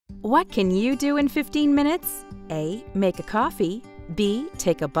What can you do in 15 minutes? A. Make a coffee. B.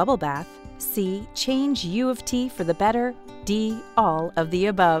 Take a bubble bath. C. Change U of T for the better. D. All of the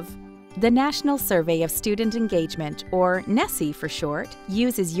above. The National Survey of Student Engagement, or NSSE for short,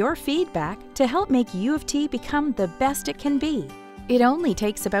 uses your feedback to help make U of T become the best it can be. It only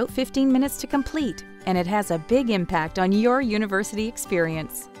takes about 15 minutes to complete, and it has a big impact on your university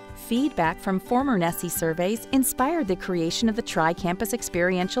experience. Feedback from former NSSE surveys inspired the creation of the Tri-Campus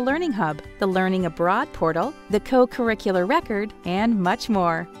Experiential Learning Hub, the Learning Abroad portal, the co-curricular record, and much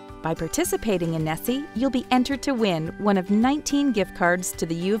more. By participating in NSSE, you'll be entered to win one of 19 gift cards to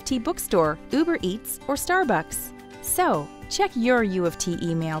the U of T bookstore, Uber Eats, or Starbucks. So, check your U of T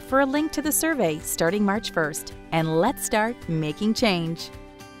email for a link to the survey starting March 1st, and let's start making change.